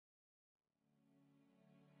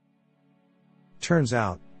Turns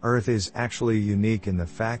out, Earth is actually unique in the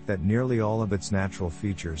fact that nearly all of its natural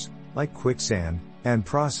features, like quicksand, and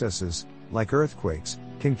processes, like earthquakes,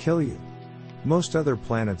 can kill you. Most other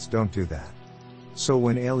planets don't do that. So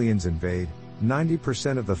when aliens invade,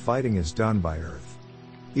 90% of the fighting is done by Earth.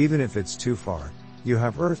 Even if it's too far, you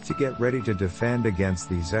have Earth to get ready to defend against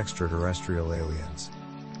these extraterrestrial aliens.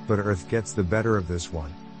 But Earth gets the better of this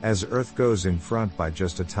one, as Earth goes in front by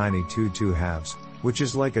just a tiny 2/2, which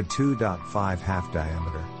is like a 2.5 half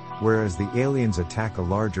diameter, whereas the aliens attack a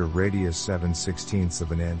larger radius 7/16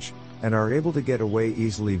 of an inch, and are able to get away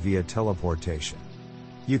easily via teleportation.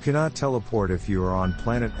 You cannot teleport if you are on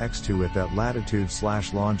planet X2 at that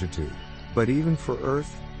latitude/longitude, but even for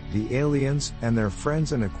Earth, the aliens and their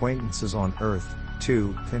friends and acquaintances on Earth,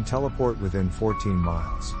 too, can teleport within 14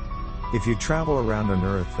 miles. If you travel around an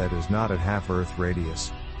Earth that is not at half Earth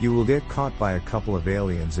radius, you will get caught by a couple of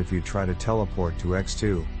aliens if you try to teleport to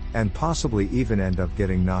X2, and possibly even end up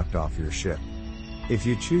getting knocked off your ship. If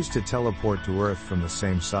you choose to teleport to Earth from the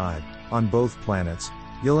same side, on both planets,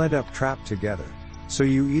 you'll end up trapped together. So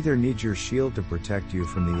you either need your shield to protect you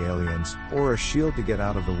from the aliens, or a shield to get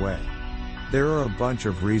out of the way. There are a bunch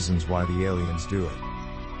of reasons why the aliens do it.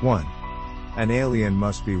 1. An alien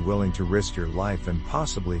must be willing to risk your life and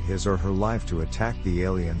possibly his or her life to attack the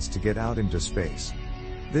aliens to get out into space.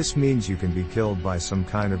 This means you can be killed by some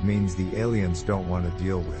kind of means the aliens don't want to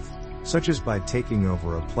deal with, such as by taking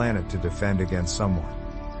over a planet to defend against someone.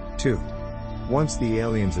 2. Once the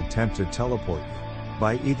aliens attempt to teleport you,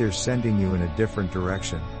 by either sending you in a different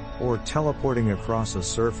direction, or teleporting across a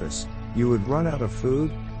surface, you would run out of food,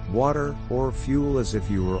 water, or fuel as if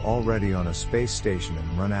you were already on a space station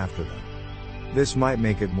and run after them. This might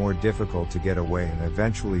make it more difficult to get away and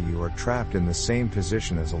eventually you are trapped in the same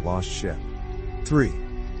position as a lost ship. 3.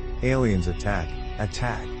 Aliens attack,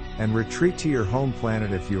 and retreat to your home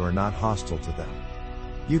planet if you are not hostile to them.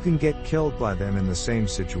 You can get killed by them in the same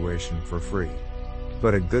situation for free.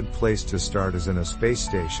 But a good place to start is in a space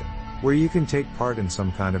station, where you can take part in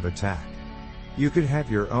some kind of attack. You could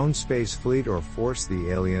have your own space fleet or force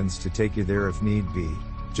the aliens to take you there if need be,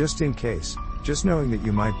 just in case, just knowing that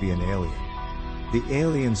you might be an alien. The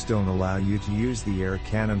aliens don't allow you to use the air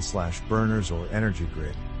cannon/burners or energy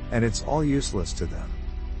grid, and it's all useless to them.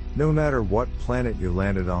 No matter what planet you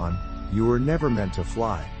landed on, you were never meant to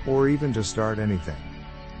fly, or even to start anything.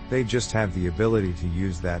 They just have the ability to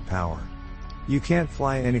use that power. You can't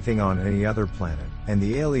fly anything on any other planet, and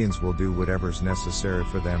the aliens will do whatever's necessary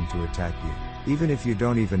for them to attack you, even if you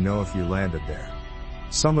don't even know if you landed there.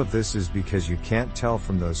 Some of this is because you can't tell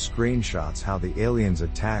from those screenshots how the aliens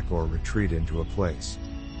attack or retreat into a place.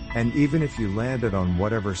 And even if you landed on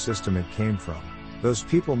whatever system it came from, those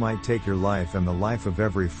people might take your life and the life of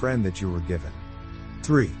every friend that you were given.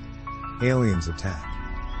 3. Aliens attack.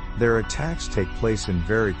 Their attacks take place in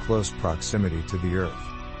very close proximity to the Earth.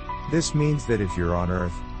 This means that if you're on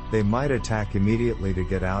Earth, they might attack immediately to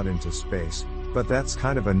get out into space, but that's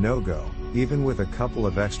kind of a no-go, even with a couple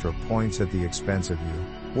of extra points at the expense of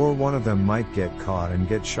you, or one of them might get caught and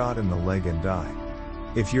get shot in the leg and die.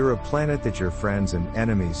 If you're a planet that your friends and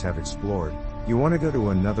enemies have explored, you want to go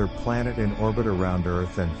to another planet in orbit around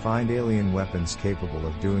Earth and find alien weapons capable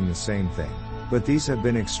of doing the same thing, but these have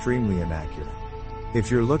been extremely inaccurate.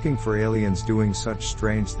 If you're looking for aliens doing such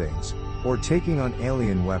strange things, or taking on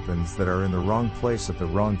alien weapons that are in the wrong place at the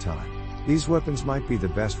wrong time, these weapons might be the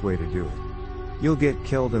best way to do it. You'll get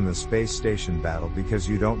killed in the space station battle because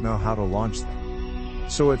you don't know how to launch them.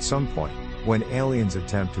 So at some point, when aliens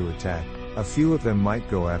attempt to attack, a few of them might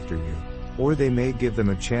go after you, or they may give them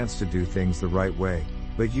a chance to do things the right way,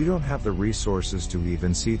 but you don't have the resources to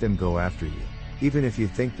even see them go after you, even if you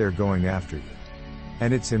think they're going after you.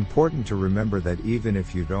 And it's important to remember that even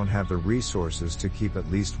if you don't have the resources to keep at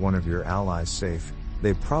least one of your allies safe,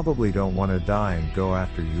 they probably don't want to die and go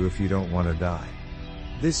after you if you don't want to die.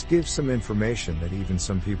 This gives some information that even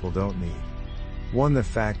some people don't need. 1. The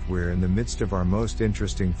fact we're in the midst of our most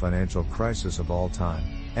interesting financial crisis of all time,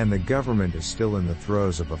 and the government is still in the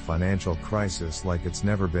throes of a financial crisis like it's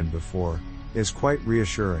never been before, is quite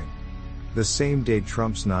reassuring. The same day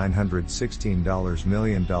Trump's $916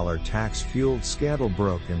 million tax-fueled scandal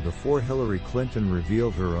broke and before Hillary Clinton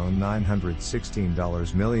revealed her own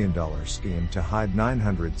 $916 million scheme to hide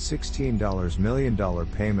 $916 million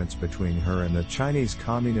payments between her and the Chinese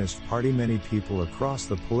Communist Party, many people across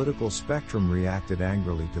the political spectrum reacted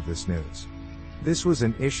angrily to this news. This was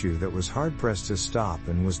an issue that was hard-pressed to stop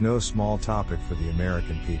and was no small topic for the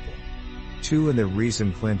American people. 2. And the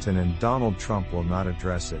reason Clinton and Donald Trump will not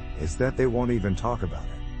address it is that they won't even talk about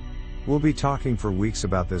it. We'll be talking for weeks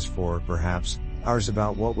about this, for perhaps hours,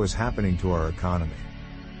 about what was happening to our economy.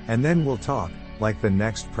 And then we'll talk, like the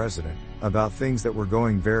next president, about things that were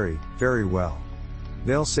going very, very well.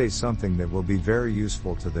 They'll say something that will be very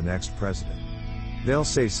useful to the next president. They'll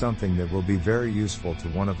say something that will be very useful to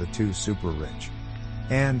one of the two super rich.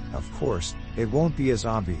 And, of course, it won't be as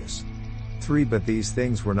obvious. 3. But these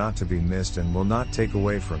things were not to be missed and will not take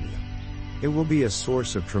away from you. It will be a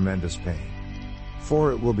source of tremendous pain.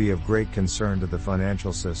 4. It will be of great concern to the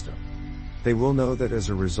financial system. They will know that as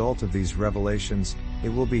a result of these revelations, it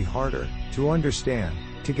will be harder to understand,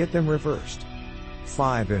 to get them reversed.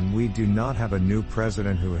 5. And we do not have a new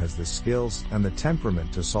president who has the skills and the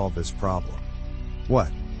temperament to solve this problem.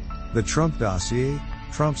 What? The Trump dossier,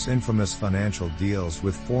 Trump's infamous financial deals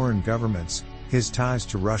with foreign governments, his ties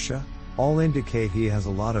to Russia, all indicate he has a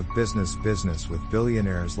lot of business with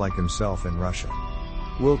billionaires like himself in Russia.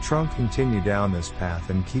 Will Trump continue down this path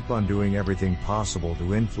and keep on doing everything possible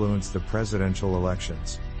to influence the presidential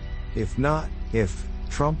elections? If not, if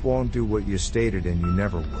Trump won't do what you stated and you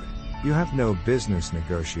never would, you have no business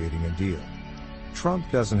negotiating a deal. Trump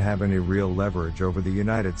doesn't have any real leverage over the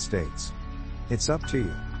United States. It's up to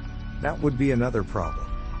you. That would be another problem.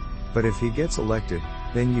 But if he gets elected,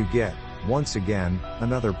 then you get, once again,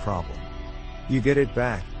 another problem. You get it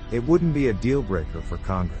back, it wouldn't be a deal breaker for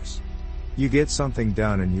Congress. You get something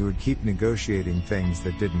done and you would keep negotiating things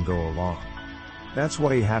that didn't go along. That's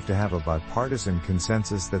why you have to have a bipartisan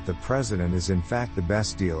consensus that the president is in fact the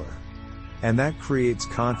best dealer. And that creates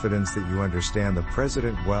confidence that you understand the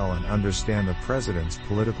president well and understand the president's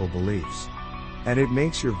political beliefs. And it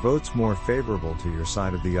makes your votes more favorable to your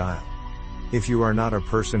side of the aisle. If you are not a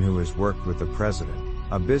person who has worked with the president,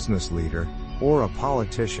 a business leader, or a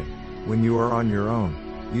politician, when you are on your own,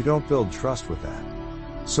 you don't build trust with that.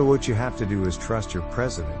 So what you have to do is trust your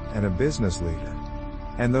president and a business leader.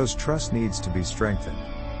 And those trust needs to be strengthened.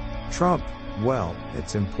 Trump, well,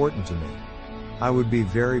 it's important to me. I would be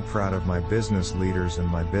very proud of my business leaders and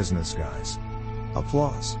my business guys.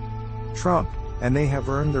 Applause. Trump, and they have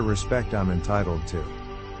earned the respect I'm entitled to.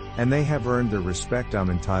 And they have earned the respect I'm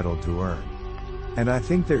entitled to earn. And I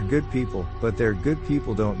think they're good people, but their good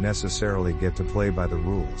people don't necessarily get to play by the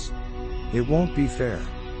rules. It won't be fair.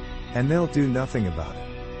 And they'll do nothing about it.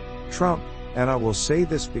 Trump, and I will say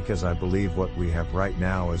this because I believe what we have right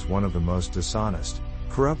now is one of the most dishonest,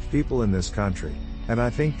 corrupt people in this country, and I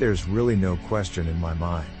think there's really no question in my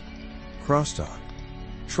mind. Crosstalk.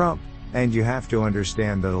 Trump, and you have to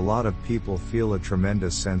understand that a lot of people feel a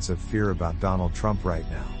tremendous sense of fear about Donald Trump right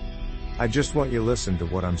now. I just want you to listen to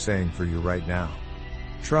what I'm saying for you right now.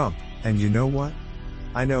 Trump, and you know what?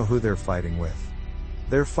 I know who they're fighting with.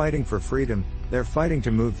 They're fighting for freedom, they're fighting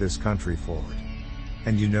to move this country forward.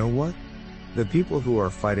 And you know what? The people who are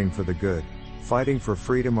fighting for the good, fighting for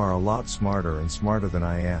freedom are a lot smarter and smarter than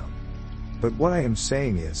I am. But what I am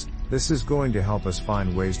saying is, this is going to help us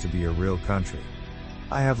find ways to be a real country.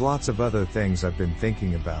 I have lots of other things I've been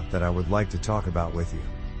thinking about that I would like to talk about with you.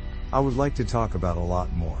 I would like to talk about a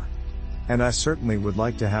lot more. And I certainly would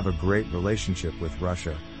like to have a great relationship with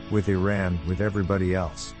Russia, with Iran, with everybody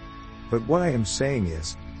else. But what I am saying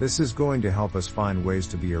is, this is going to help us find ways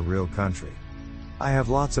to be a real country. I have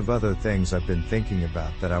lots of other things I've been thinking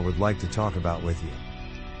about that I would like to talk about with you.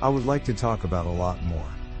 I would like to talk about a lot more.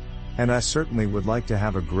 And I certainly would like to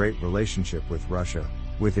have a great relationship with Russia,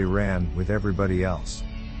 with Iran, with everybody else.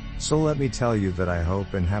 So let me tell you that I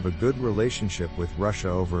hope and have a good relationship with Russia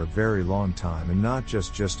over a very long time and not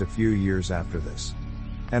just a few years after this.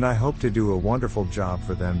 And I hope to do a wonderful job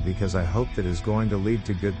for them because I hope that is going to lead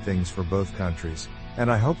to good things for both countries, and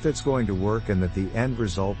I hope that's going to work and that the end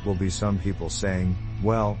result will be some people saying,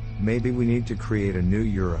 well, maybe we need to create a new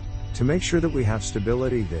Europe, to make sure that we have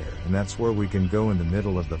stability there, and that's where we can go in the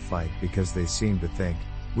middle of the fight because they seem to think,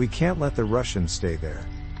 we can't let the Russians stay there.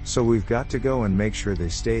 So we've got to go and make sure they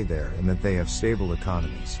stay there and that they have stable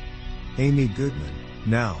economies. Amy Goodman.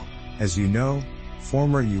 Now, as you know,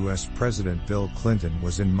 former US President Bill Clinton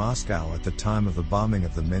was in Moscow at the time of the bombing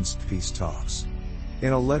of the Minsk peace talks.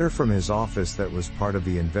 In a letter from his office that was part of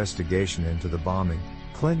the investigation into the bombing,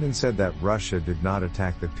 Clinton said that Russia did not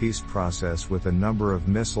attack the peace process with a number of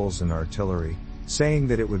missiles and artillery, saying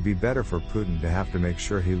that it would be better for Putin to have to make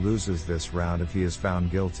sure he loses this round if he is found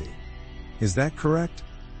guilty. Is that correct?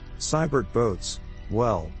 Cybert boats.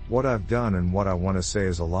 Well, what I've done and what I want to say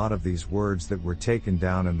is a lot of these words that were taken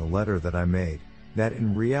down in the letter that I made, that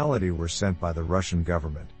in reality were sent by the Russian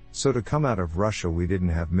government. So to come out of Russia we didn't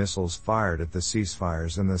have missiles fired at the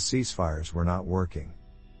ceasefires and the ceasefires were not working.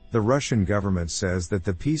 The Russian government says that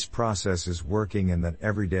the peace process is working and that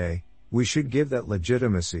every day, we should give that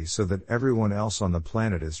legitimacy so that everyone else on the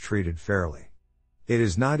planet is treated fairly. It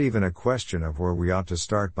is not even a question of where we ought to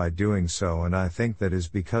start by doing so, and I think that is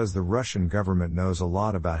because the Russian government knows a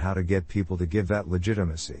lot about how to get people to give that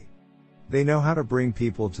legitimacy. They know how to bring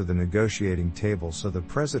people to the negotiating table so the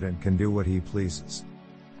president can do what he pleases.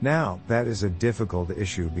 Now, that is a difficult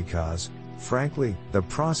issue because, frankly, the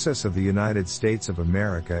process of the United States of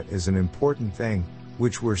America is an important thing,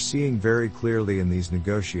 which we're seeing very clearly in these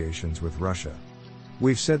negotiations with Russia.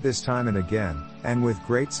 We've said this time and again, and with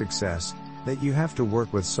great success, that you have to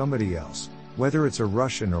work with somebody else, whether it's a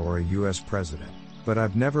Russian or a US president, but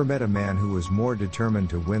I've never met a man who was more determined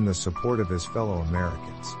to win the support of his fellow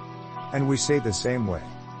Americans. And we say the same way.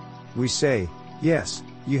 We say, yes,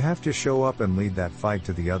 you have to show up and lead that fight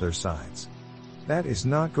to the other sides. That is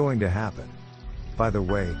not going to happen. By the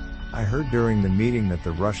way, I heard during the meeting that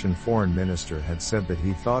the Russian foreign minister had said that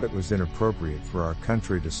he thought it was inappropriate for our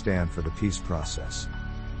country to stand for the peace process.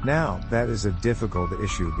 Now, that is a difficult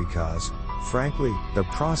issue because, frankly, the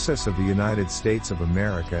process of the United States of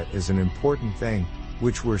America is an important thing,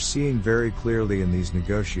 which we're seeing very clearly in these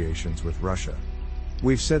negotiations with Russia.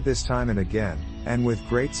 We've said this time and again, and with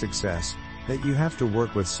great success, that you have to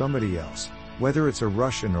work with somebody else, whether it's a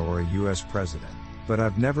Russian or a US president, but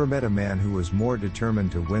I've never met a man who was more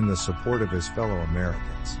determined to win the support of his fellow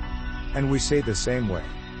Americans. And we say the same way.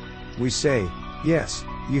 We say, yes,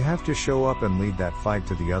 you have to show up and lead that fight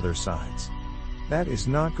to the other sides. That is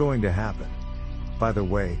not going to happen. By the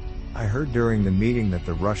way, I heard during the meeting that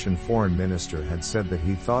the Russian foreign minister had said that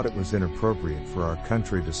he thought it was inappropriate for our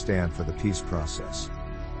country to stand for the peace process.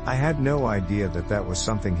 I had no idea that that was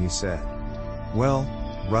something he said. Well,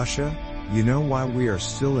 Russia, you know why we are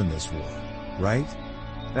still in this war, right?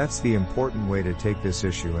 That's the important way to take this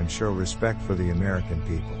issue and show respect for the American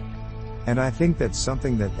people. And I think that's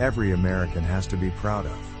something that every American has to be proud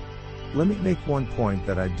of. Let me make one point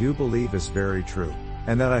that I do believe is very true,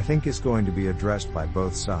 and that I think is going to be addressed by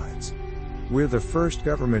both sides. We're the first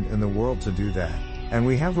government in the world to do that, and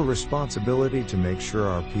we have a responsibility to make sure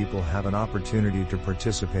our people have an opportunity to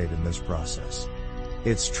participate in this process.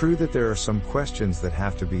 It's true that there are some questions that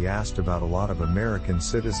have to be asked about a lot of American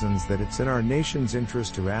citizens that it's in our nation's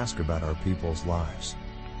interest to ask about our people's lives.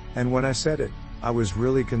 And when I said it, I was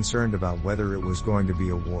really concerned about whether it was going to be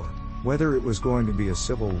a war, whether it was going to be a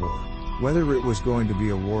civil war, whether it was going to be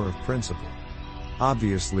a war of principle.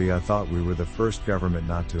 Obviously, I thought we were the first government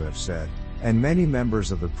not to have said, and many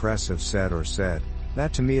members of the press have said,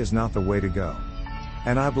 that to me is not the way to go.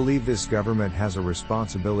 And I believe this government has a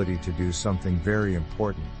responsibility to do something very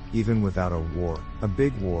important, even without a war, a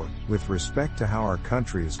big war, with respect to how our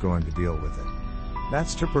country is going to deal with it.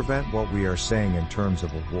 That's to prevent what we are saying in terms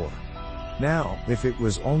of a war. Now, if it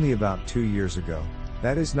was only about 2 years ago,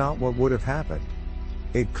 that is not what would have happened.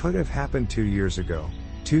 It could have happened 2 years ago,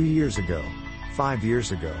 5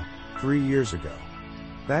 years ago, 3 years ago.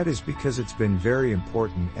 That is because it's been very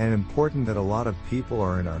important that a lot of people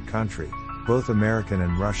are in our country, both American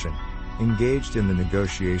and Russian, engaged in the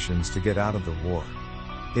negotiations to get out of the war.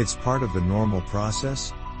 It's part of the normal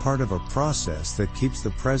process, part of a process that keeps the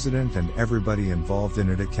president and everybody involved in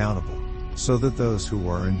it accountable, so that those who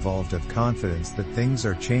are involved have confidence that things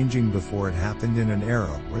are changing before it happened in an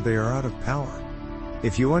era where they are out of power.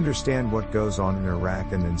 If you understand what goes on in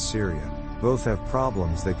Iraq and in Syria, both have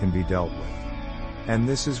problems that can be dealt with. And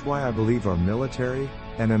this is why I believe our military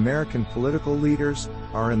and American political leaders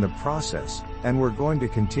are in the process, and we're going to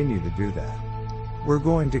continue to do that. We're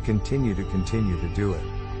going to continue to do it.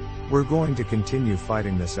 We're going to continue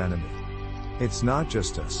fighting this enemy. It's not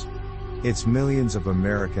just us. It's millions of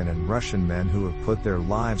American and Russian men who have put their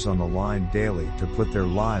lives on the line daily to put their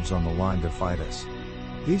lives on the line to fight us.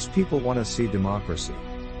 These people want to see democracy.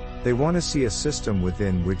 They want to see a system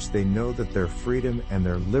within which they know that their freedom and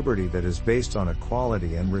their liberty that is based on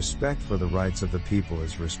equality and respect for the rights of the people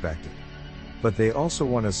is respected. But they also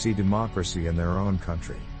want to see democracy in their own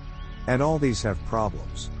country. And all these have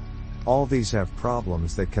problems. All these have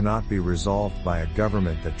problems that cannot be resolved by a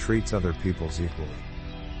government that treats other peoples equally.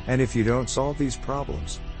 And if you don't solve these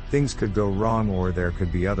problems, things could go wrong, or there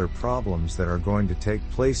could be other problems that are going to take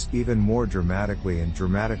place even more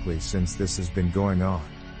dramatically since this has been going on.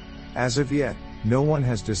 As of yet, no one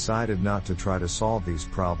has decided not to try to solve these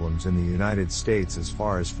problems in the United States as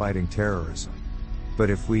far as fighting terrorism. But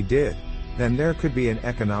if we did, then there could be an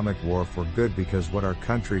economic war for good, because what our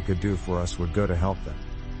country could do for us would go to help them.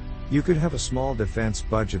 You could have a small defense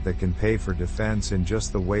budget that can pay for defense in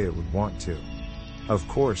just the way it would want to. Of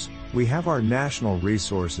course, we have our national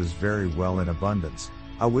resources very well in abundance,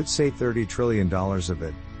 I would say $30 trillion of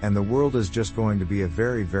it, and the world is just going to be a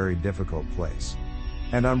very, very difficult place.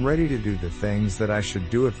 And I'm ready to do the things that I should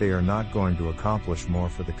do if they are not going to accomplish more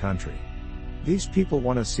for the country. These people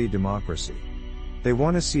want to see democracy. They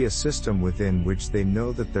want to see a system within which they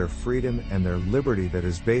know that their freedom and their liberty that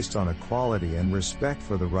is based on equality and respect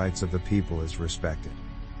for the rights of the people is respected.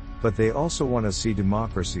 But they also want to see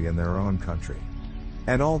democracy in their own country.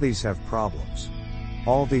 And all these have problems.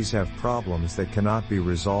 All these have problems that cannot be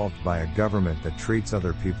resolved by a government that treats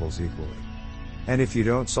other peoples equally. And if you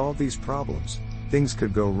don't solve these problems, things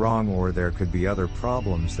could go wrong, or there could be other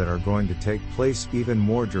problems that are going to take place even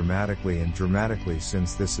more dramatically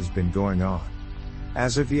since this has been going on.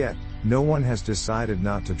 As of yet, no one has decided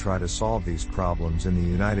not to try to solve these problems in the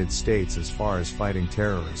United States as far as fighting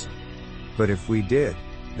terrorism. But if we did,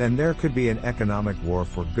 then there could be an economic war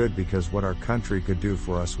for good, because what our country could do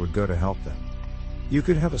for us would go to help them. You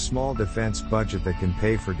could have a small defense budget that can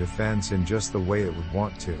pay for defense in just the way it would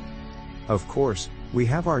want to. Of course, we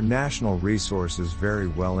have our national resources very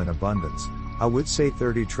well in abundance, I would say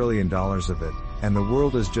 $30 trillion of it, and the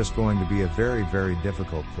world is just going to be a very, very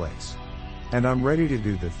difficult place. And I'm ready to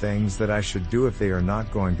do the things that I should do if they are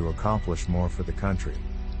not going to accomplish more for the country.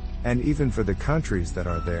 And even for the countries that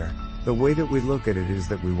are there, the way that we look at it is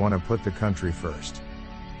that we want to put the country first.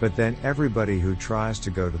 But then everybody who tries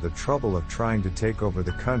to go to the trouble of trying to take over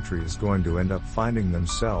the country is going to end up finding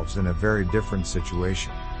themselves in a very different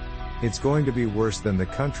situation. It's going to be worse than the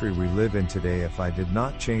country we live in today if I did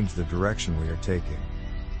not change the direction we are taking.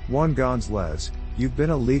 Juan Gonzalez, you've been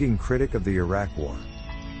a leading critic of the Iraq War.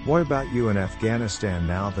 What about you in Afghanistan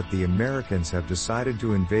now that the Americans have decided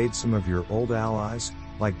to invade some of your old allies,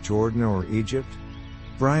 like Jordan or Egypt?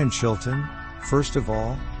 Brian Chilton, first of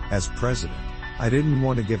all, as president, I didn't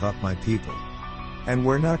want to give up my people. And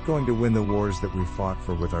we're not going to win the wars that we fought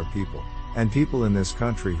for with our people, and people in this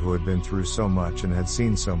country who had been through so much and had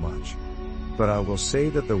seen so much. But I will say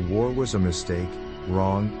that the war was a mistake,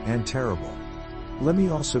 wrong, and terrible. Let me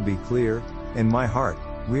also be clear, in my heart,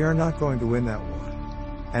 we are not going to win that war.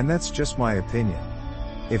 And that's just my opinion.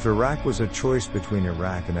 If Iraq was a choice between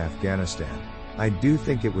Iraq and Afghanistan, I do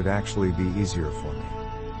think it would actually be easier for me.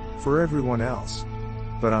 For everyone else.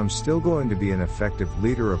 But I'm still going to be an effective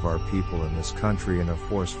leader of our people in this country and a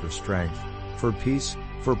force for strength, for peace,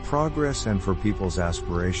 for progress, and for people's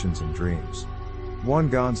aspirations and dreams. Juan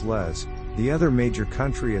Gonzalez, the other major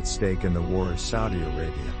country at stake in the war is Saudi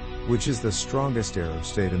Arabia, which is the strongest Arab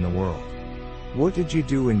state in the world. What did you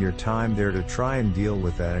do in your time there to try and deal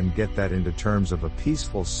with that and get that into terms of a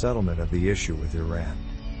peaceful settlement of the issue with Iran?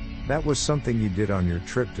 That was something you did on your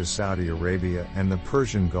trip to Saudi Arabia and the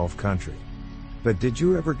Persian Gulf country. But did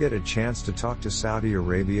you ever get a chance to talk to Saudi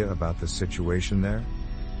Arabia about the situation there?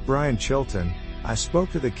 Brian Chilton, I spoke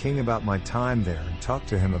to the king about my time there and talked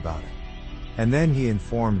to him about it. And then he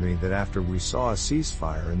informed me that after we saw a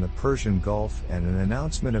ceasefire in the Persian Gulf and an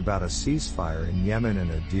announcement about a ceasefire in Yemen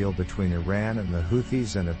and a deal between Iran and the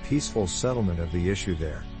Houthis and a peaceful settlement of the issue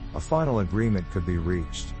there, a final agreement could be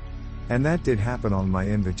reached. And that did happen on my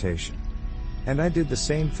invitation. And I did the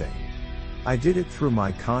same thing. I did it through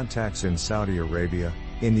my contacts in Saudi Arabia,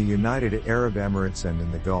 in the United Arab Emirates and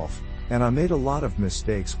in the Gulf, and I made a lot of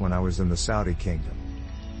mistakes when I was in the Saudi Kingdom.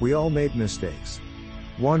 We all made mistakes.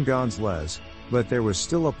 Juan Gonzalez, but there was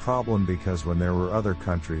still a problem because when there were other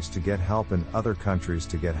countries to get help and other countries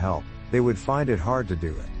to get help, they would find it hard to do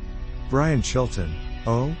it. Brian Chilton,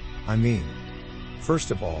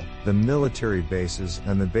 first of all, the military bases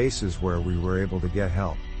and the bases where we were able to get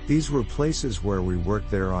help, these were places where we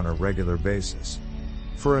worked there on a regular basis.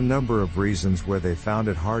 For a number of reasons where they found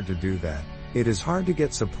it hard to do that, it is hard to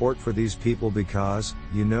get support for these people because,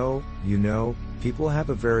 people have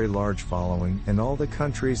a very large following in all the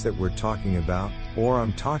countries that we're talking about, or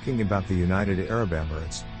I'm talking about the United Arab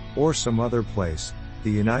Emirates, or some other place.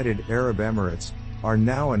 The United Arab Emirates are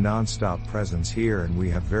now a non-stop presence here, and we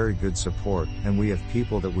have very good support, and we have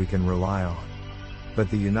people that we can rely on. But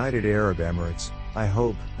the United Arab Emirates, I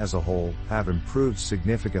hope, as a whole, have improved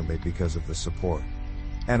significantly because of the support.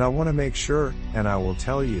 And I want to make sure, and I will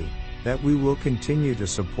tell you, that we will continue to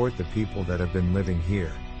support the people that have been living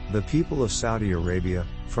here, the people of Saudi Arabia,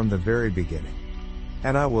 from the very beginning.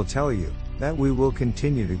 And I will tell you, that we will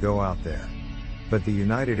continue to go out there. But the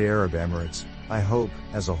United Arab Emirates, I hope,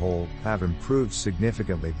 as a whole, have improved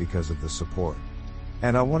significantly because of the support.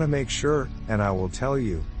 And I want to make sure, and I will tell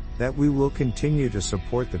you, that we will continue to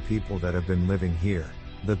support the people that have been living here,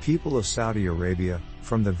 the people of Saudi Arabia,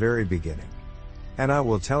 from the very beginning. And I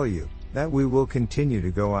will tell you, that we will continue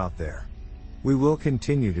to go out there. We will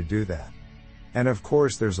continue to do that. And of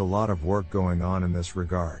course there's a lot of work going on in this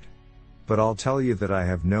regard. But I'll tell you that I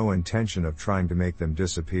have no intention of trying to make them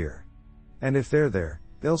disappear. And if they're there,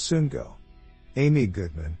 they'll soon go. Amy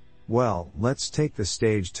Goodman, well, let's take the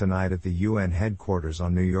stage tonight at the UN headquarters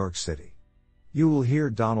on New York City. you will hear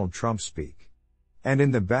Donald Trump speak. And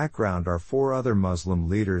in the background are 4 other Muslim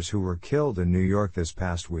leaders who were killed in New York this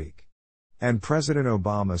past week. And President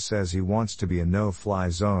Obama says he wants to be a no-fly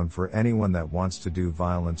zone for anyone that wants to do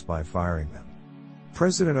violence by firing them.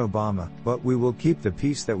 President Obama, but we will keep the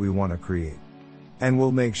peace that we want to create. And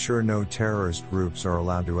we'll make sure no terrorist groups are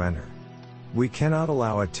allowed to enter. We cannot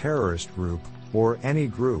allow a terrorist group, or any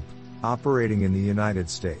group, operating in the United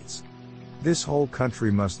States. This whole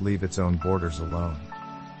country must leave its own borders alone.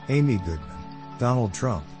 Amy Goodman, Donald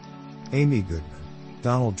Trump. Amy Goodman,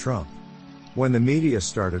 Donald Trump. When the media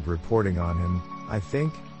started reporting on him, I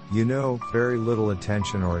think, very little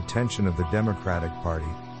attention of the Democratic Party,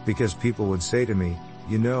 because people would say to me,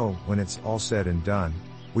 when it's all said and done,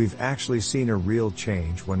 we've actually seen a real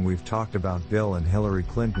change when we've talked about Bill and Hillary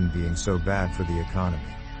Clinton being so bad for the economy.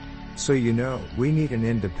 So we need an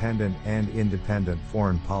independent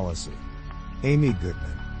foreign policy. Amy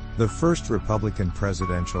Goodman, the first Republican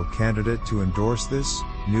presidential candidate to endorse this,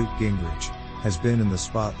 Newt Gingrich, has been in the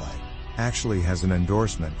spotlight, actually has an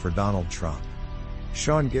endorsement for Donald Trump.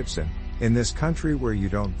 Sean Gibson, in this country where you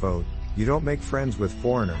don't vote, you don't make friends with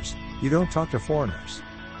foreigners, you don't talk to foreigners.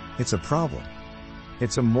 It's a problem.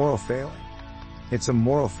 It's a moral failing. It's a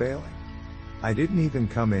moral failing. I didn't even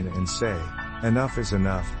come in and say, enough is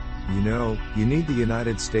enough, you need the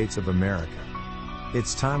United States of America.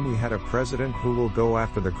 It's time we had a president who will go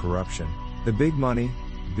after the corruption, the big money,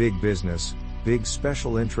 big business, big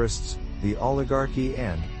special interests, the oligarchy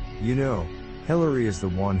and, Hillary is the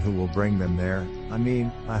one who will bring them there.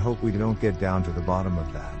 I hope we don't get down to the bottom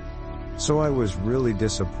of that. So I was really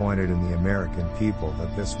disappointed in the American people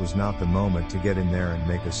that this was not the moment to get in there and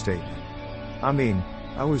make a statement.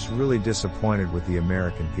 I was really disappointed with the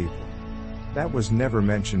American people. That was never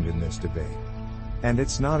mentioned in this debate. And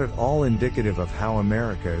it's not at all indicative of how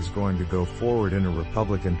America is going to go forward in a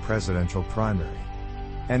Republican presidential primary.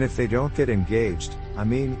 And if they don't get engaged, I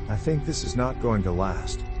think this is not going to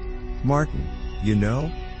last. Martin,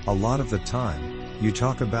 a lot of the time, you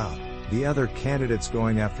talk about the other candidates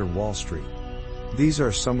going after Wall Street. These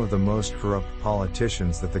are some of the most corrupt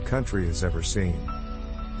politicians that the country has ever seen.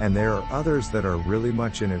 And there are others that are really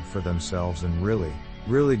much in it for themselves and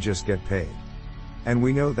really just get paid. And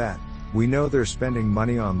we know that. We know they're spending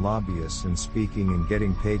money on lobbyists and speaking and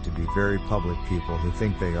getting paid to be very public people who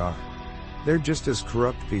think they are. They're just as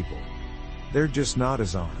corrupt people. They're just not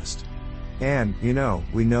as honest. And,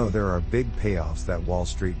 we know there are big payoffs that Wall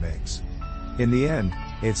Street makes. In the end,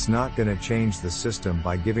 it's not gonna change the system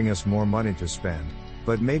by giving us more money to spend,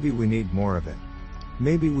 but maybe we need more of it.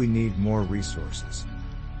 Maybe we need more resources.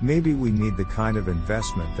 Maybe we need the kind of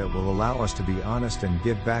investment that will allow us to be honest and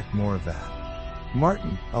give back more of that.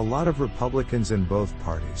 Martin, a lot of Republicans in both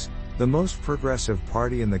parties, the most progressive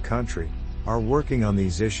party in the country, are working on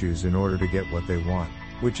these issues in order to get what they want,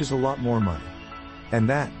 which is a lot more money. And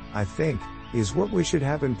that, I think, is what we should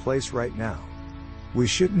have in place right now. We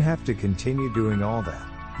shouldn't have to continue doing all that.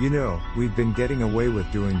 We've been getting away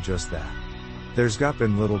with doing just that. There's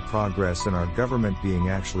been little progress in our government being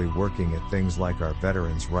actually working at things like our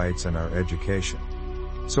veterans' rights and our education.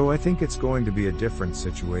 So I think it's going to be a different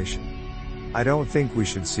situation. I don't think we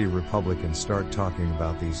should see Republicans start talking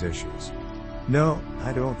about these issues. No,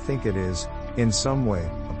 I don't think it is, in some way,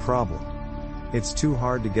 a problem. It's too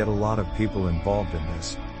hard to get a lot of people involved in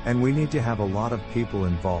this, and we need to have a lot of people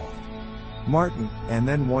involved. Martin, and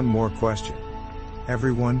then one more question.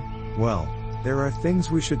 Everyone, well, there are things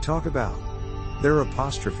we should talk about. There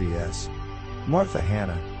apostrophe S. Martha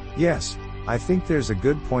Hannah, yes, I think there's a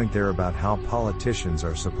good point there about how politicians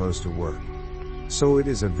are supposed to work. So it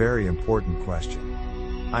is a very important question.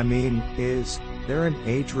 Is there an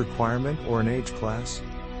age requirement or an age class?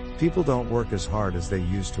 People don't work as hard as they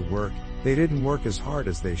used to work, they didn't work as hard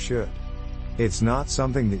as they should. It's not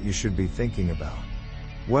something that you should be thinking about.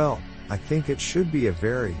 Well, I think it should be a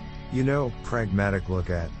very, pragmatic look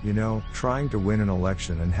at, trying to win an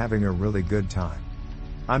election and having a really good time.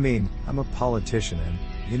 I'm a politician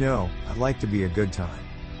and, I'd like to be a good time.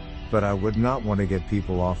 But I would not want to get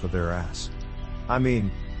people off of their ass. I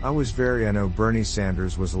know Bernie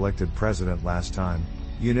Sanders was elected president last time,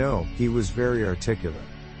 he was very articulate.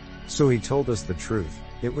 So he told us the truth,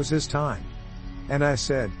 it was his time. And I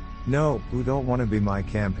said, no, you don't want to be my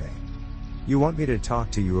campaign. You want me to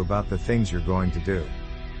talk to you about the things you're going to do.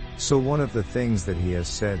 So one of the things that he has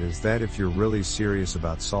said is that if you're really serious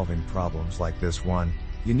about solving problems like this one,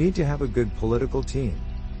 you need to have a good political team.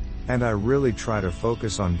 And I really try to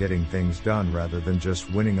focus on getting things done rather than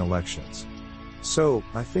just winning elections. So,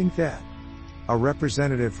 I think that A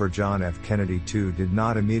representative for John F. Kennedy II did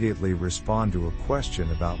not immediately respond to a question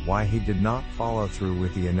about why he did not follow through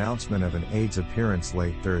with the announcement of an AIDS appearance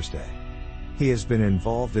late Thursday. He has been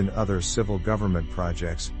involved in other civil government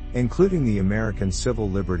projects, including the American Civil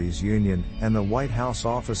Liberties Union and the White House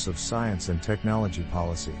Office of Science and Technology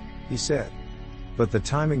Policy, he said. But the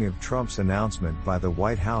timing of Trump's announcement by the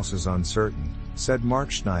White House is uncertain, said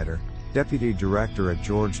Mark Schneider, deputy director at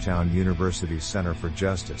Georgetown University's Center for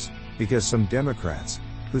Justice, because some Democrats,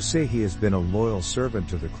 who say he has been a loyal servant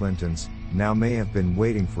to the Clintons, now may have been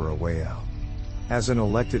waiting for a way out. As an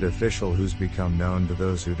elected official who's become known to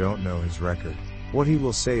those who don't know his record, what he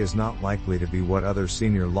will say is not likely to be what other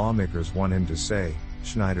senior lawmakers want him to say,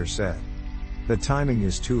 Schneider said. The timing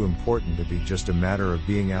is too important to be just a matter of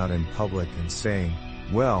being out in public and saying,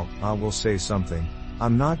 well, I will say something,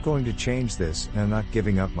 I'm not going to change this and I'm not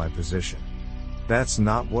giving up my position. That's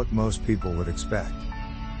not what most people would expect.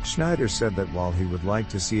 Schneider said that while he would like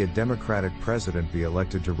to see a Democratic president be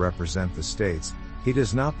elected to represent the states, he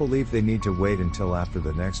does not believe they need to wait until after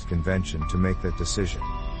the next convention to make that decision.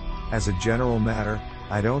 As a general matter,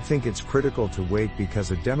 I don't think it's critical to wait because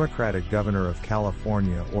a Democratic governor of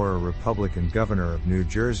California or a Republican governor of New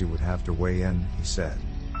Jersey would have to weigh in, he said.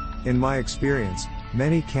 In my experience,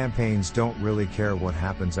 many campaigns don't really care what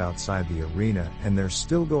happens outside the arena and they're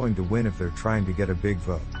still going to win if they're trying to get a big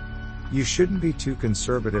vote. You shouldn't be too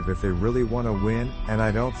conservative if they really want to win, and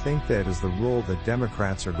I don't think that is the role that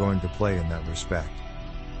Democrats are going to play in that respect.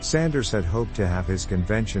 Sanders had hoped to have his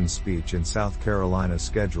convention speech in South Carolina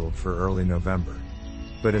scheduled for early November.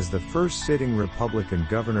 But as the first sitting Republican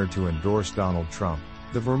governor to endorse Donald Trump,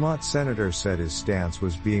 the Vermont senator said his stance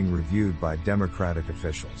was being reviewed by Democratic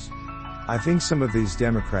officials. I think some of these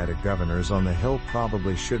Democratic governors on the Hill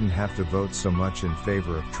probably shouldn't have to vote so much in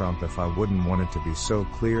favor of Trump if I wouldn't want it to be so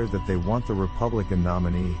clear that they want the Republican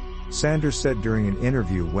nominee, Sanders said during an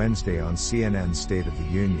interview Wednesday on CNN's State of the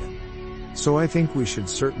Union. So I think we should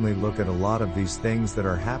certainly look at a lot of these things that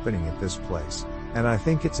are happening at this place, and I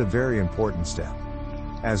think it's a very important step.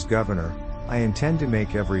 As governor, I intend to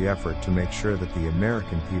make every effort to make sure that the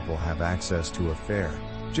American people have access to a fair,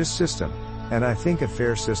 just system, and I think a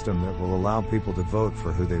fair system that will allow people to vote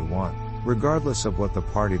for who they want, regardless of what the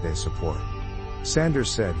party they support.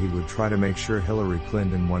 Sanders said he would try to make sure Hillary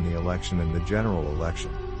Clinton won the election in the general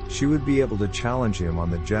election. She would be able to challenge him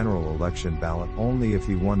on the general election ballot only if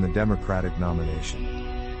he won the Democratic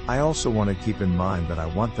nomination. I also want to keep in mind that I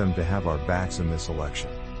want them to have our backs in this election.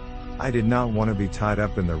 I did not want to be tied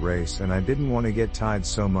up in the race and I didn't want to get tied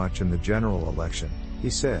so much in the general election, he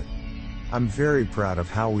said. I'm very proud of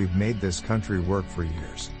how we've made this country work for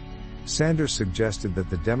years. Sanders suggested that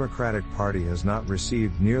the Democratic Party has not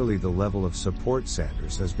received nearly the level of support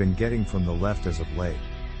Sanders has been getting from the left as of late.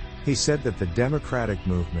 He said that the Democratic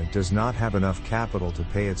movement does not have enough capital to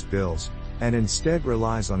pay its bills, and instead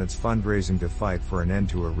relies on its fundraising to fight for an end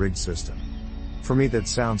to a rigged system. For me that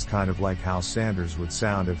sounds kind of like how Sanders would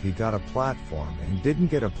sound if he got a platform and didn't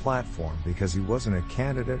get a platform because he wasn't a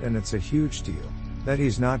candidate, and it's a huge deal that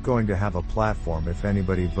he's not going to have a platform if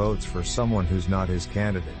anybody votes for someone who's not his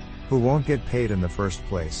candidate, who won't get paid in the first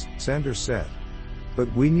place, Sanders said.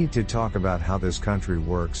 But we need to talk about how this country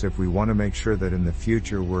works if we want to make sure that in the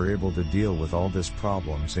future we're able to deal with all these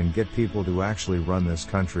problems and get people to actually run this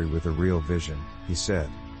country with a real vision, he said.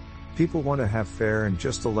 People want to have fair and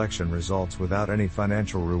just election results without any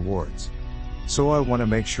financial rewards. So I want to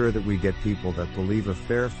make sure that we get people that believe a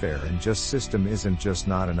fair and just system isn't just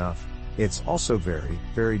not enough, it's also very,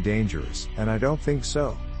 very dangerous, and I don't think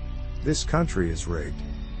so. This country is rigged.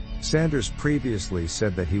 Sanders previously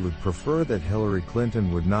said that he would prefer that Hillary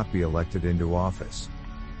Clinton would not be elected into office.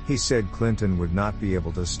 He said Clinton would not be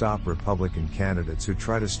able to stop Republican candidates who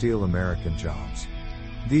try to steal American jobs.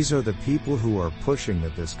 These are the people who are pushing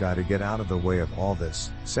that this guy to get out of the way of all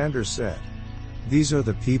this, Sanders said. These are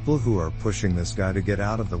the people who are pushing this guy to get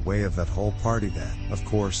out of the way of that whole party that, of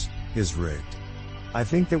course, is rigged. I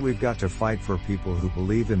think that we've got to fight for people who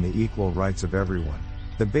believe in the equal rights of everyone,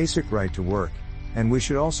 the basic right to work, and we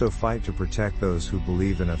should also fight to protect those who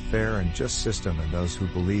believe in a fair and just system and those who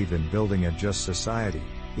believe in building a just society,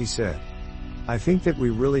 he said. I think that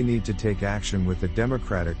we really need to take action with the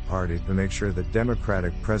Democratic Party to make sure that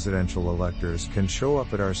Democratic presidential electors can show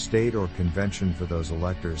up at our state or convention for those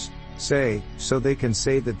electors, so they can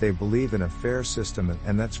say that they believe in a fair system,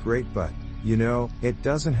 and that's great, but, you know, it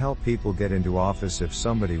doesn't help people get into office if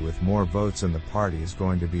somebody with more votes in the party is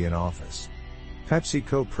going to be in office.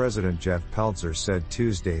 PepsiCo President Jeff Peltzer said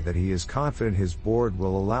Tuesday that he is confident his board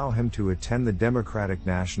will allow him to attend the Democratic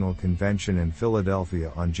National Convention in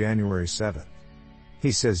Philadelphia on January 7.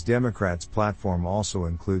 He says Democrats' platform also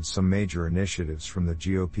includes some major initiatives from the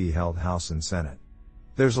GOP-held House and Senate.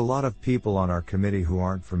 There's a lot of people on our committee who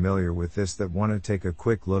aren't familiar with this that want to take a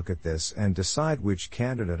quick look at this and decide which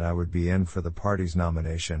candidate I would be in for the party's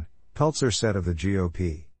nomination, Peltzer said of the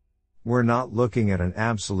GOP. We're not looking at an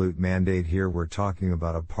absolute mandate here, we're talking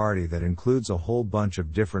about a party that includes a whole bunch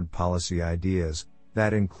of different policy ideas,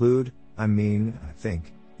 that include, I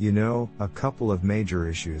think, a couple of major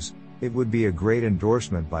issues. It would be a great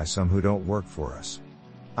endorsement by some who don't work for us.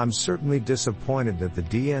 I'm certainly disappointed that the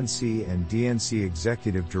DNC and DNC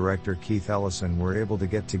Executive Director Keith Ellison were able to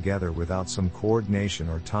get together without some coordination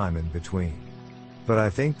or time in between. But I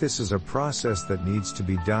think this is a process that needs to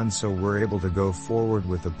be done so we're able to go forward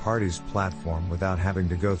with the party's platform without having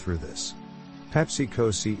to go through this.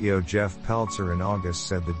 PepsiCo CEO Jeff Peltzer in August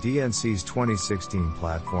said the DNC's 2016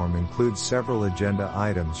 platform includes several agenda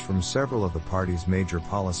items from several of the party's major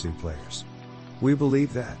policy players. We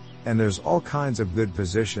believe that, and there's all kinds of good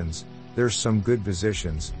positions, there's some good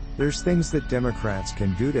positions, there's things that Democrats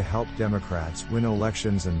can do to help Democrats win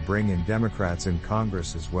elections and bring in Democrats in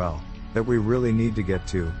Congress as well, that we really need to get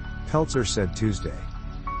to, Peltzer said Tuesday.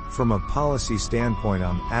 From a policy standpoint,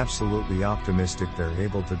 I'm absolutely optimistic they're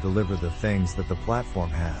able to deliver the things that the platform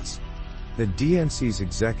has. The DNC's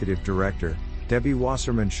executive director, Debbie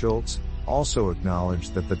Wasserman Schultz, also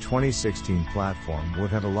acknowledged that the 2016 platform would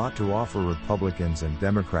have a lot to offer Republicans and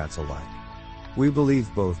Democrats alike. We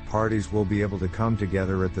believe both parties will be able to come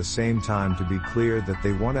together at the same time to be clear that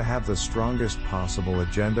they want to have the strongest possible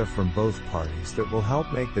agenda from both parties that will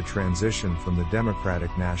help make the transition from the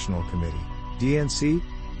Democratic National Committee, DNC,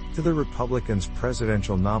 to the Republicans'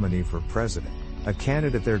 presidential nominee for president, a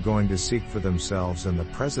candidate they're going to seek for themselves and the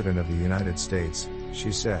President of the United States,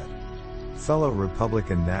 she said. Fellow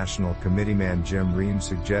Republican National Committeeman Jim Ream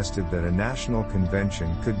suggested that a national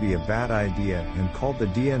convention could be a bad idea and called the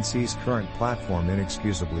DNC's current platform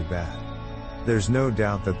inexcusably bad. There's no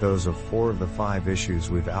doubt that those of 4 of the 5 issues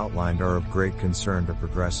we've outlined are of great concern to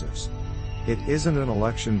progressives. It isn't an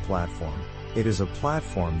election platform, it is a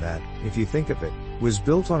platform that, if you think of it, was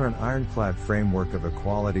built on an ironclad framework of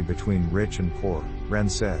equality between rich and poor, Wren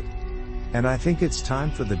said. And I think it's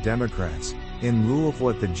time for the Democrats, in lieu of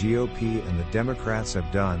what the GOP and the Democrats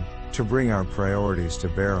have done, to bring our priorities to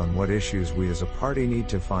bear on what issues we as a party need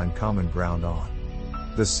to find common ground on.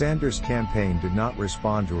 The Sanders campaign did not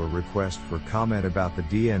respond to a request for comment about the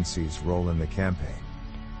DNC's role in the campaign.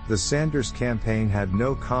 The Sanders campaign had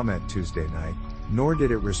no comment Tuesday night, nor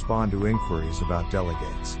did it respond to inquiries about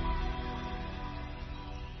delegates.